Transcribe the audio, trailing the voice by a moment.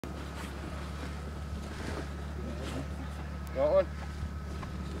Want one?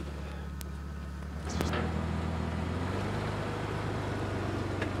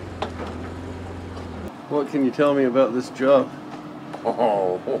 What can you tell me about this job?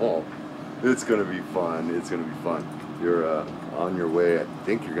 Oh, it's gonna be fun. It's gonna be fun. You're on your way. I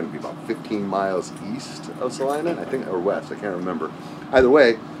think you're gonna be about 15 miles east of Salina, I think, or west. I can't remember. Either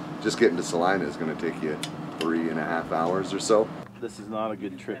way, just getting to Salina is gonna take you 3.5 hours or so. This is not a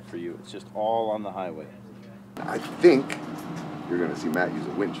good trip for you. It's just all on the highway. I think you're gonna see Matt use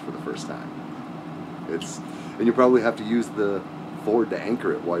a winch for the first time. And you probably have to use the Ford to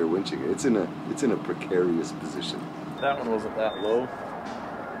anchor it while you're winching it. It's in a precarious position. That one wasn't that low.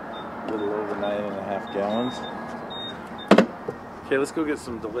 A little over 9.5 gallons. Okay, let's go get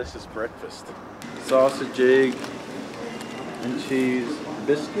some delicious breakfast. Sausage, egg, and cheese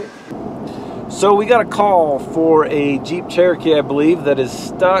biscuit. So we got a call for a Jeep Cherokee, I believe, that is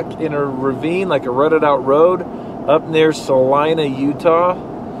stuck in a ravine, like a rutted out road, up near Salina, Utah.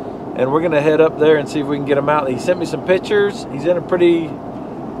 And we're gonna head up there and see if we can get him out. He sent me some pictures. He's in a pretty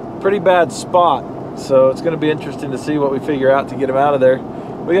bad spot. So it's gonna be interesting to see what we figure out to get him out of there.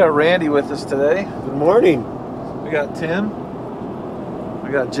 We got Randy with us today. Good morning. We got Tim.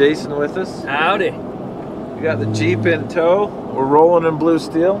 We got Jason with us. Howdy. We got the Jeep in tow. We're rolling in blue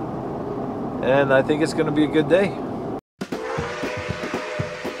steel. And I think it's gonna be a good day.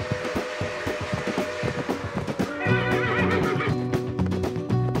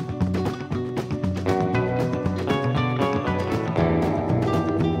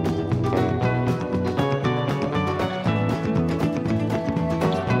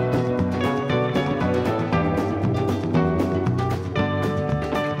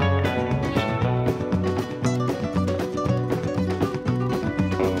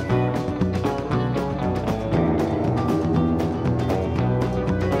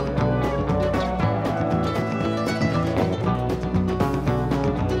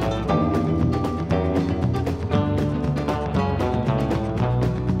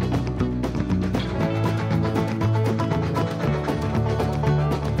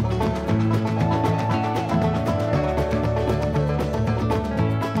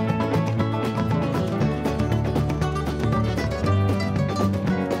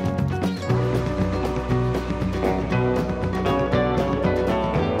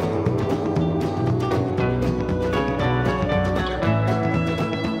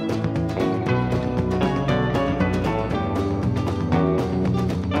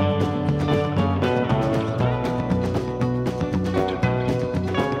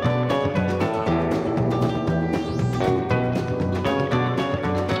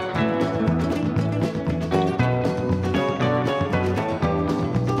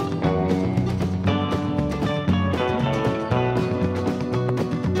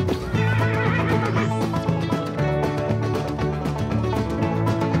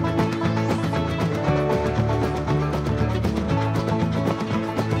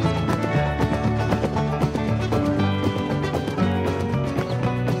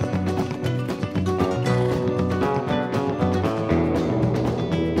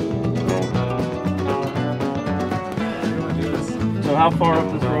 So how far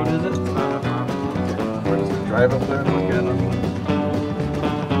up this road is it? We're just gonna drive up there and look at it.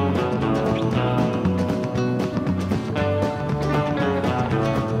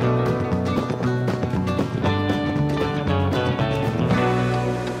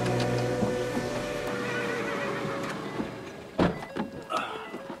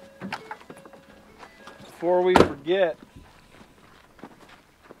 Before we forget,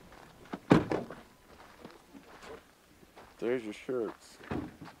 there's your shirts.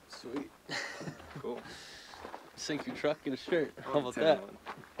 Sweet. Cool. Sink your truck in a shirt. How about that?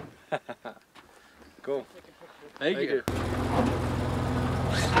 Cool. Thank you.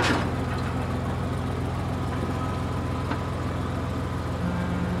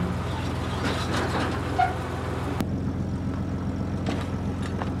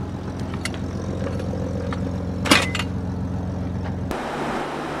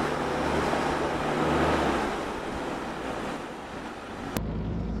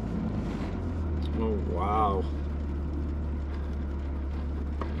 Oh, wow.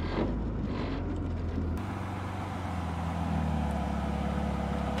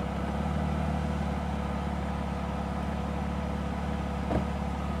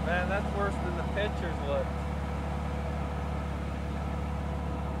 Man, that's worse than the pictures look.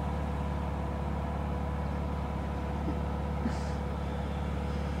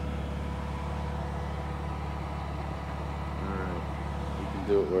 Alright, you can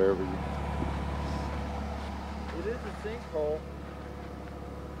do it wherever you. It is a sinkhole.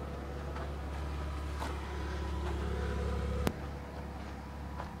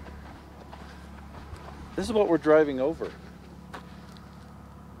 This is what we're driving over.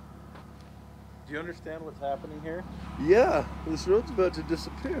 Do you understand what's happening here? Yeah, this road's about to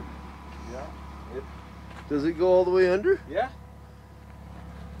disappear. Yeah. Does it go all the way under? Yeah.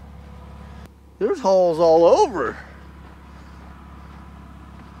 There's holes all over.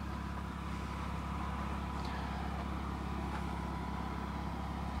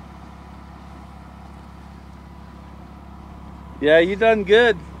 Yeah, you done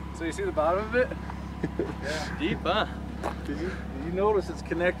good. So you see the bottom of it? Yeah. Deep, huh? Did you notice it's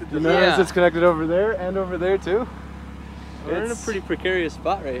connected to You the notice it's connected over there and over there too? We're in a pretty precarious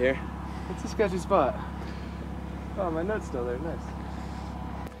spot right here. It's a sketchy spot. Oh, my nut's still there. Nice.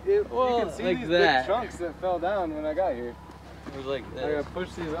 Well, you can see like these that. big chunks that fell down when I got here. It was like this. I gotta push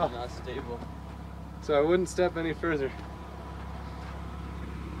these off Not stable. so I wouldn't step any further.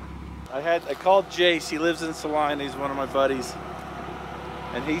 I called Jace, he lives in Salina, he's one of my buddies.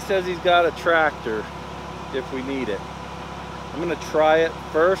 And he says he's got a tractor if we need it. I'm gonna try it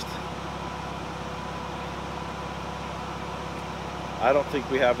first. I don't think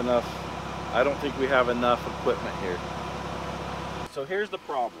we have enough equipment here. So here's the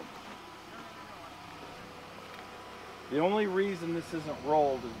problem. The only reason this isn't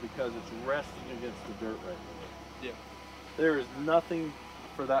rolled is because it's resting against the dirt right now. Yeah. There is nothing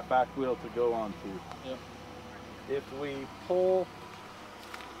for that back wheel to go onto. Yep. If we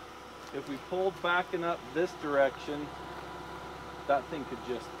pulled backing up this direction, that thing could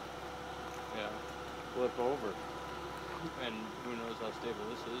just flip over. And who knows how stable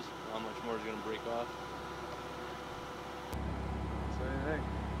this is, how much more is going to break off. So what do you think?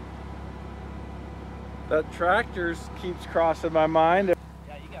 That tractor keeps crossing my mind. Yeah,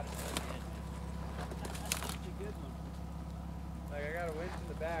 you got it. That's a good one. Like I got a winch in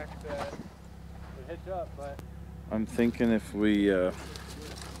the back to hitch up, but I'm thinking if we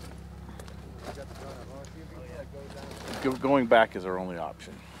going back is our only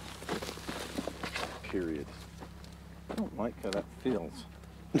option. Period. I don't like how that feels.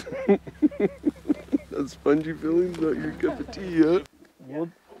 That spongy feeling's not your cup of tea yet.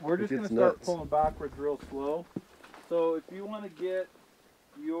 We're just going to start pulling backwards real slow. So if you want to get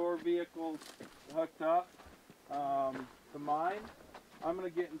your vehicle hooked up to mine, I'm going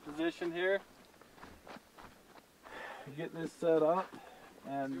to get in position here. Getting this set up.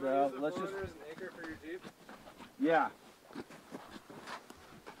 And let's just... an acre for your Jeep? Yeah.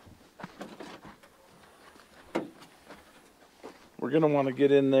 We're going to want to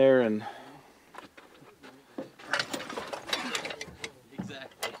get in there and...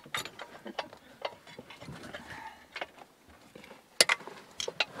 Exactly.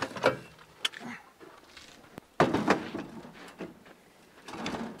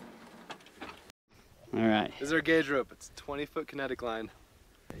 All right. This is our gauge rope. It's a 20-foot kinetic line.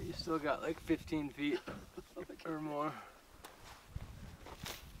 You still got like 15 feet or more.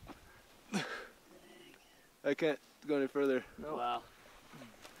 I can't go any further. Oh, wow.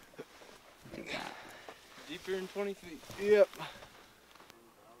 Deeper than 20 feet. Yep.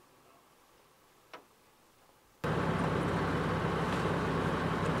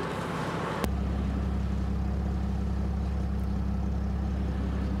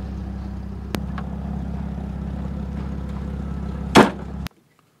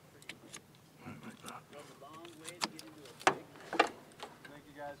 Thank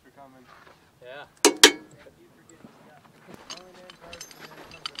you guys for coming. Yeah.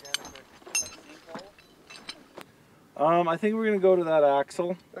 I think we're going to go to that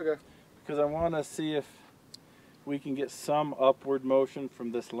axle. Okay. Because I want to see if we can get some upward motion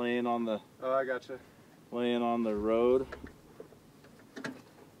from this laying on the Oh, I gotcha. road.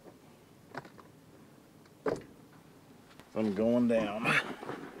 I'm going down.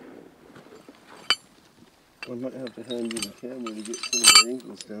 I might have to hand you the camera to get some of the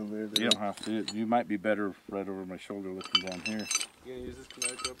angles down there. You don't have to. You might be better right over my shoulder looking down here. You gonna use this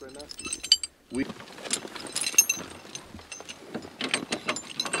kinetic rope right now? We.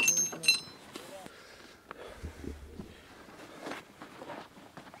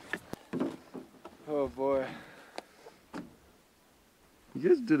 Oh boy. You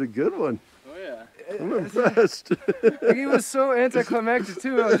guys did a good one. Oh yeah. I'm impressed. He was so anticlimactic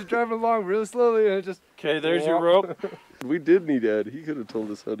too. I was just driving along really slowly and it just... Okay, there's your rope. We did need Ed. He could have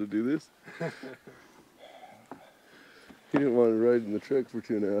told us how to do this. He didn't want to ride in the truck for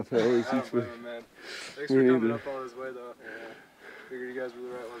 2.5 hours each way. Man. Thanks for coming up all this way though. Yeah. Figured you guys were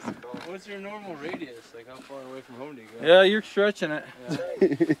the right ones to call. What's your normal radius? Like how far away from home do you go? Yeah, you're stretching it.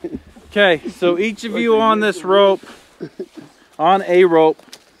 Okay, so each of you on this rope, on a rope.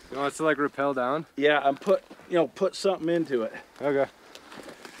 You want us to like rappel down? Yeah, and put something into it. Okay.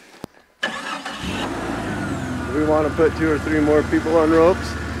 Do we want to put 2 or 3 more people on ropes?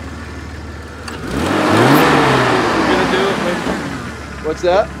 We're gonna do it. What's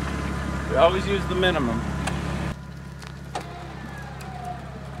that? We always use the minimum.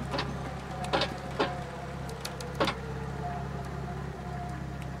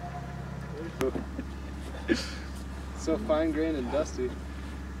 So fine grained and dusty.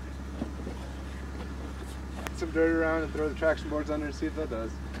 Put some dirt around and throw the traction boards under and see if that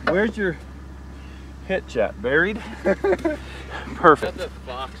does. Where's your hitch at? Buried? Got Perfect. that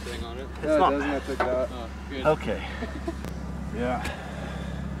Fox thing on it. No, it not doesn't. I took it out. Oh, good. Okay. Yeah.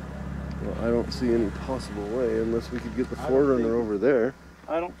 Well, I don't see any possible way unless we could get the I don't 4Runner think- over there.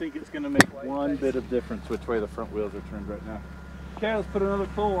 I don't think it's going to make one bit of difference which way the front wheels are turned right now. Okay, let's put another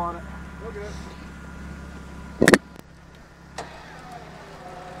pull on it. Okay.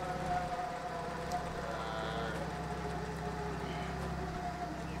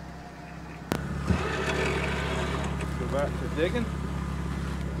 Go back to digging.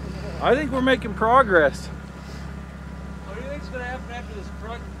 I think we're making progress. What do you think's gonna happen after this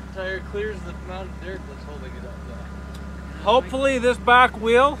front tire clears the amount of dirt that's holding it up though? Hopefully this back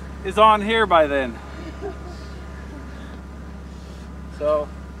wheel is on here by then. So,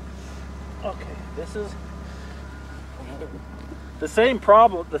 okay, this is the same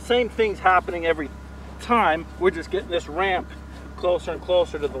problem, the same thing's happening every time. We're just getting this ramp closer and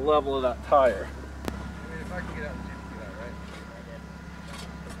closer to the level of that tire. I mean, if I can get out the Jeep, do that,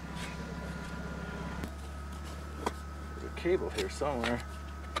 right? There's a cable here somewhere.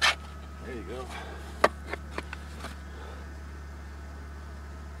 There you go.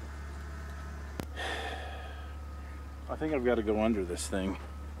 I think I've got to go under this thing.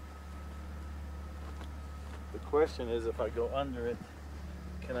 The question is, if I go under it,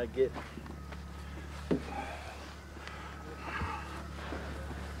 can I get...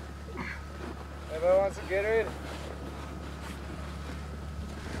 Everybody wants a Gatorade?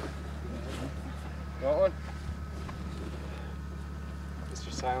 Want one?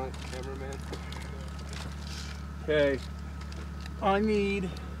 Mr. Silent Cameraman. Okay, I need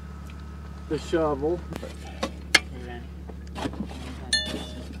the shovel.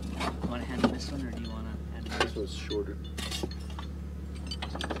 Want to handle this one, or do you want to handle This one's shorter.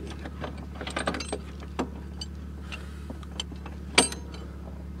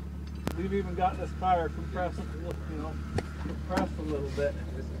 We've even got this tire compressed, compressed a little bit.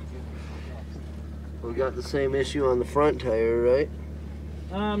 We got the same issue on the front tire, right?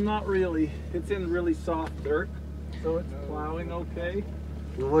 Not really. It's in really soft dirt, so it's plowing okay.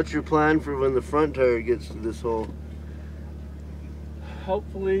 Well, what's your plan for when the front tire gets to this hole?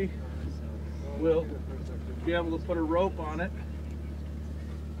 Hopefully we'll be able to put a rope on it.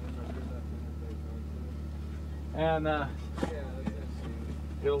 And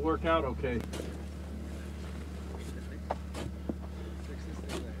it'll work out okay.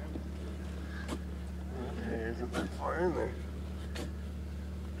 There isn't that far in there.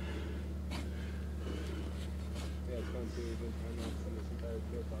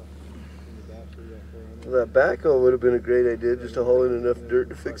 Well, that backhoe would have been a great idea, just to haul in enough dirt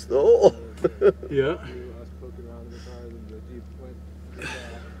to fix the hole. Yeah.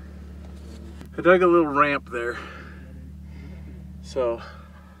 I dug a little ramp there. So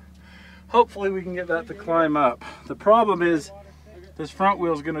hopefully we can get that to climb up. The problem is this front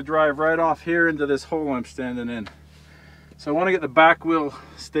wheel is going to drive right off here into this hole I'm standing in. So I want to get the back wheel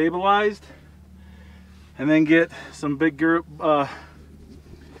stabilized and then get some big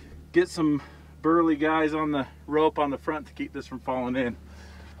get some burly guys on the rope on the front to keep this from falling in.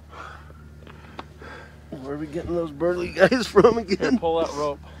 Where are we getting those burly guys from again? Pull that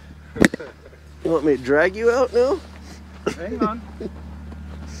rope. You want me to drag you out now? Hang on.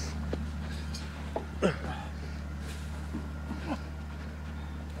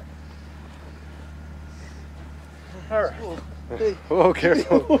 All right. Hey, Oh,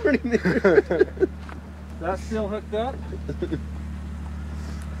 careful. good morning there. That's still hooked up.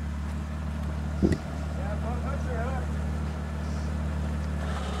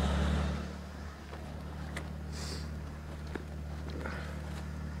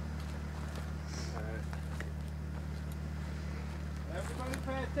 Everybody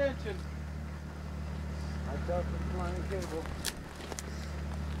pay attention. I got the flying cable.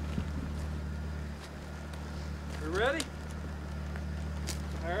 You ready?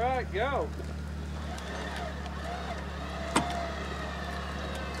 All right, go.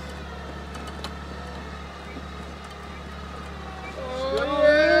 Oh,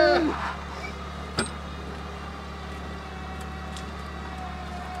 yeah.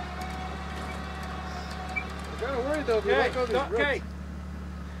 I'm kind of worried though if you Okay, like all these ropes. okay.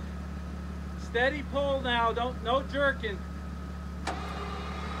 steady pull now. No jerking.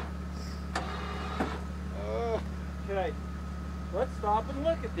 Okay. Let's stop and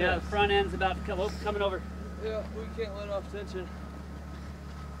look at this. Yeah, the front end's about to come. Oh, coming over. Yeah, we can't let off tension.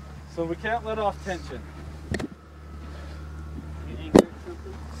 So we can't let off tension. You anchor or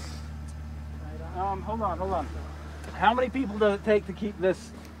something? Hold on. How many people does it take to keep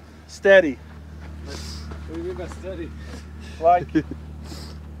this steady? What do you mean by steady? Like,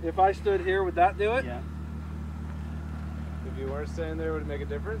 if I stood here, would that do it? Yeah. If you weren't standing there, would it make a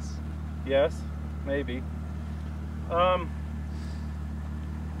difference? Yes, maybe.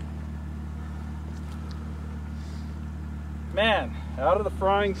 Man, out of the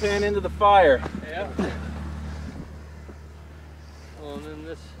frying pan into the fire. Yeah. Well, and then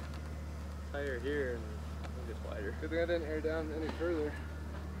this tire here gets wider. Good thing I didn't air down any further.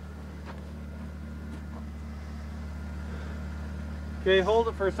 Okay, hold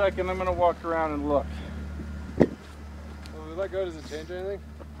it for a second. I'm gonna walk around and look. When we let go, does it change anything?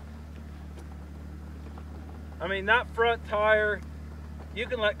 I mean, that front tire, you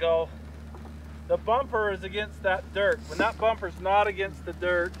can let go. The bumper is against that dirt. When that bumper's not against the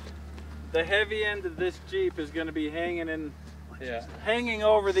dirt, the heavy end of this Jeep is going to be hanging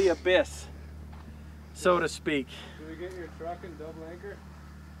over the abyss, so to speak. Can we get your truck in double anchor?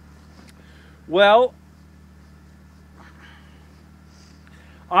 Well,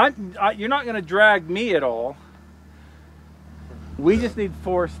 you're not going to drag me at all. We just need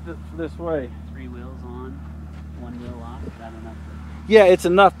force this way. 3 wheels on, 1 wheel off. Is that enough? Yeah, it's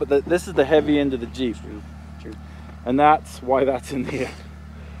enough, but this is the heavy end of the Jeep. True. And that's why that's in here.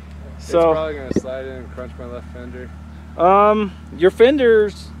 It's So, probably going to slide in and crunch my left fender. your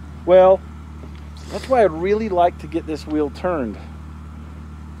fenders, well, that's why I'd really like to get this wheel turned.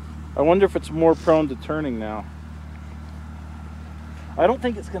 I wonder if it's more prone to turning now. I don't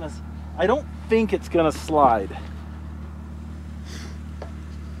think it's gonna slide.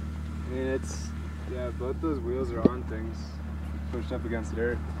 I mean, yeah, both those wheels are on things, pushed up against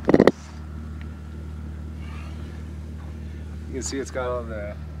dirt. You can see it's got all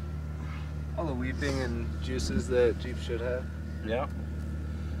the weeping and juices that Jeep should have. Yeah.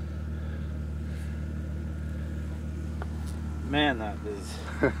 Man, that is.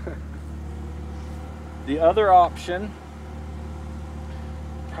 The other option,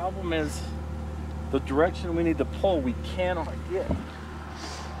 problem is the direction we need to pull, we cannot get.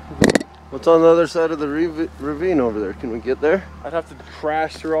 What's on the other side of the ravine over there? Can we get there? I'd have to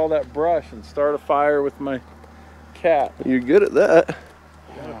crash through all that brush and start a fire with my cat. You're good at that.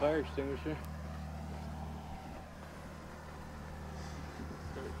 Got a fire extinguisher.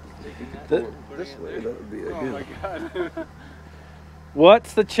 This way, that would be a Oh good. my god.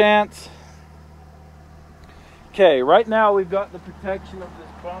 What's the chance? Okay, right now we've got the protection of this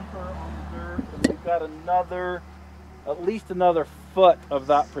bumper on the dirt, and we've got at least another foot of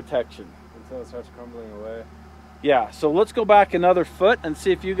that protection. Until it starts crumbling away. Yeah, so let's go back another foot and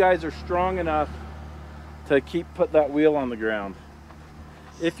see if you guys are strong enough to put that wheel on the ground.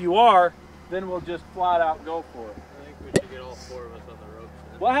 If you are, then we'll just flat out go for it. I think we should get all 4 of us on the ropes.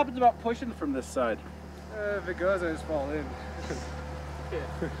 What happens about pushing from this side? If it goes, I just fall in.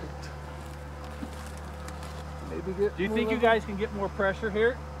 Maybe get. Do you think you guys can get more pressure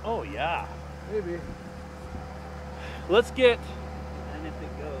here? Oh yeah. Maybe. Let's get And if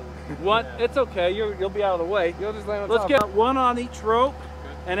it goes. one. It's okay. You'll be out of the way. You'll just land on Let's top. get one on each rope,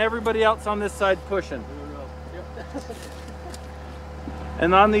 and everybody else on this side pushing.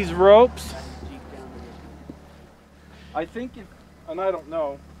 And on these ropes, I think and I don't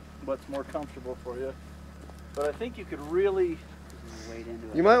know what's more comfortable for you, but I think you could really. Wade into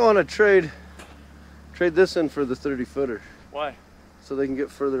it. You might want to trade this in for the 30-footer, Why? so they can get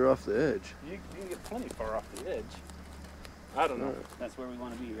further off the edge. You can get plenty far off the edge. I don't know. That's where we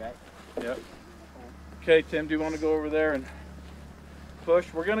want to be, right? Yep. Okay, Tim, do you want to go over there and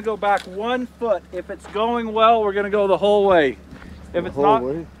push? We're going to go back 1 foot. If it's going well, we're going to go the whole way. If it's not,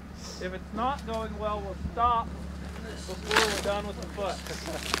 way. if it's not going well, we'll stop before we're done with the foot.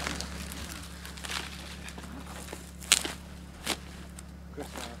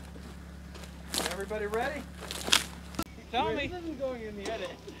 Everybody ready? Tell me. This isn't going in the edit.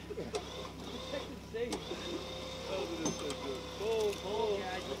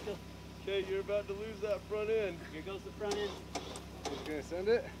 Okay, you're about to lose that front end. Here goes the front end. Just gonna send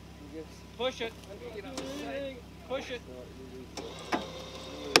it. Push it. Push it.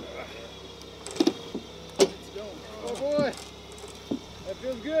 Oh boy, that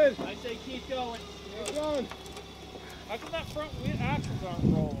feels good. I say keep going. Keep going. How come that front wheel axles aren't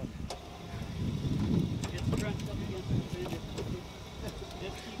rolling? It's crunched up against the fender.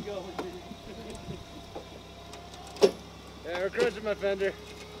 Just keep going. crushing my fender.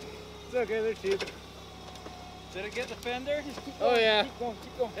 It's okay, they're cheap. Did it get the fender? Oh yeah. Keep going,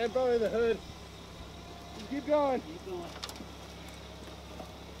 keep going. And probably the hood. Just keep going. Keep going.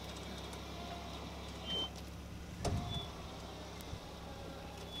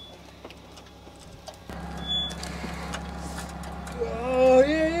 Oh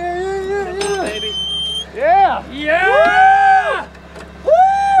yeah, yeah, yeah, yeah, Baby. yeah. Yeah!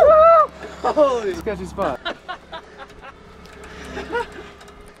 Woo! Holy sketchy spot.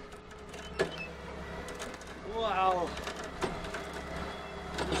 Wow.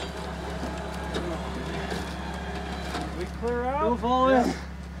 We clear out. Don't fall in.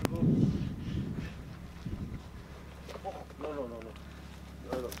 No, no, no,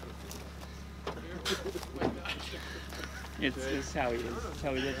 no. It's how he is. It's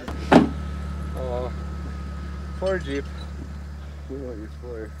how he lives. Oh, poor Jeep. We want your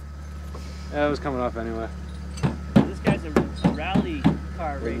floor. Yeah, it was coming off anyway. This guy's a rally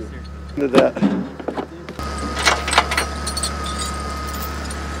car racer. Look at that.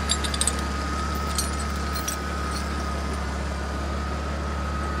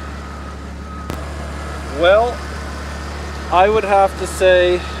 Well, I would have to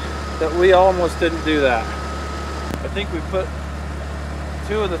say that we almost didn't do that. I think we put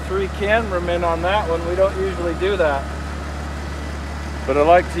 2 of the 3 cameramen on that one. We don't usually do that. But I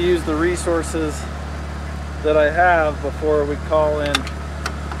like to use the resources that I have before we call in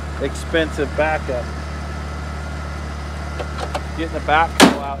expensive backup. Getting a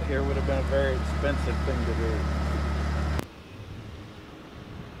backhoe out here would have been a very expensive thing to do.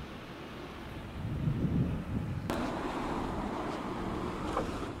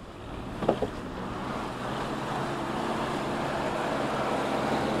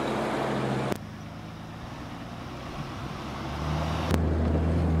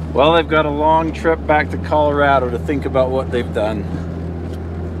 Well, they've got a long trip back to Colorado to think about what they've done.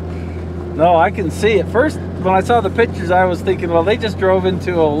 No, I can see it. First, when I saw the pictures, I was thinking, well, they just drove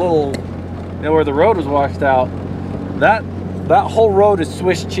into a little, you know, where the road was washed out. That whole road is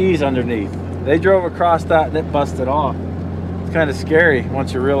Swiss cheese underneath. They drove across that and it busted off. It's kind of scary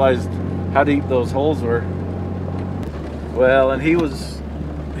once you realize how deep those holes were. Well, and he's,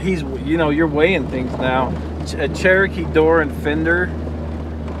 you know, you're weighing things now. A Cherokee door and fender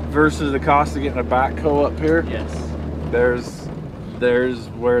versus the cost of getting a backhoe up here. Yes. There's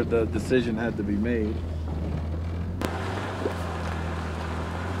where the decision had to be made.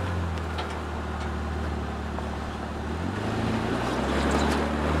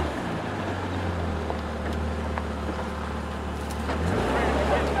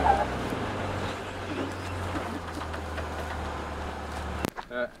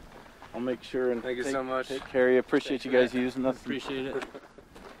 I'll make sure and Thank you so much. take care of you. Appreciate you guys using us. Appreciate it.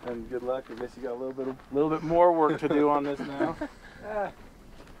 And good luck. I guess you got a little bit more work to do on this now.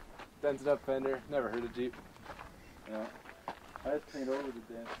 Dented up fender. Never heard of Jeep. Yeah. I just paint over the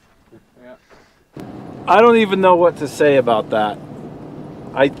dent. Yeah. I don't even know what to say about that.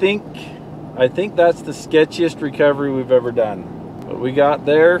 I think that's the sketchiest recovery we've ever done. But we got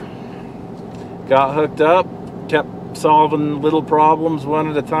there, got hooked up, kept solving little problems one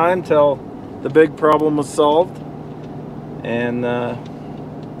at a time till the big problem was solved, and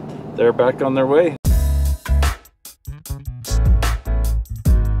they're back on their way.